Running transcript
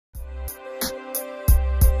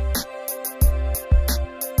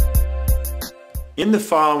In the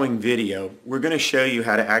following video, we're going to show you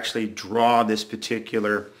how to actually draw this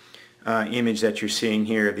particular image that you're seeing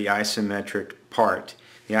here, the isometric part,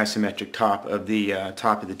 the isometric top of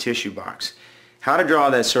the tissue box. How to draw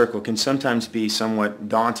that circle can sometimes be somewhat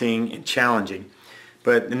daunting and challenging,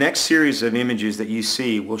 but the next series of images that you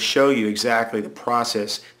see will show you exactly the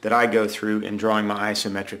process that I go through in drawing my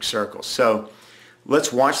isometric circles. So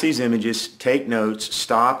let's watch these images, take notes,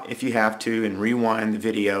 stop if you have to, and rewind the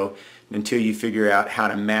video until you figure out how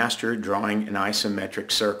to master drawing an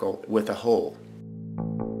isometric circle with a hole.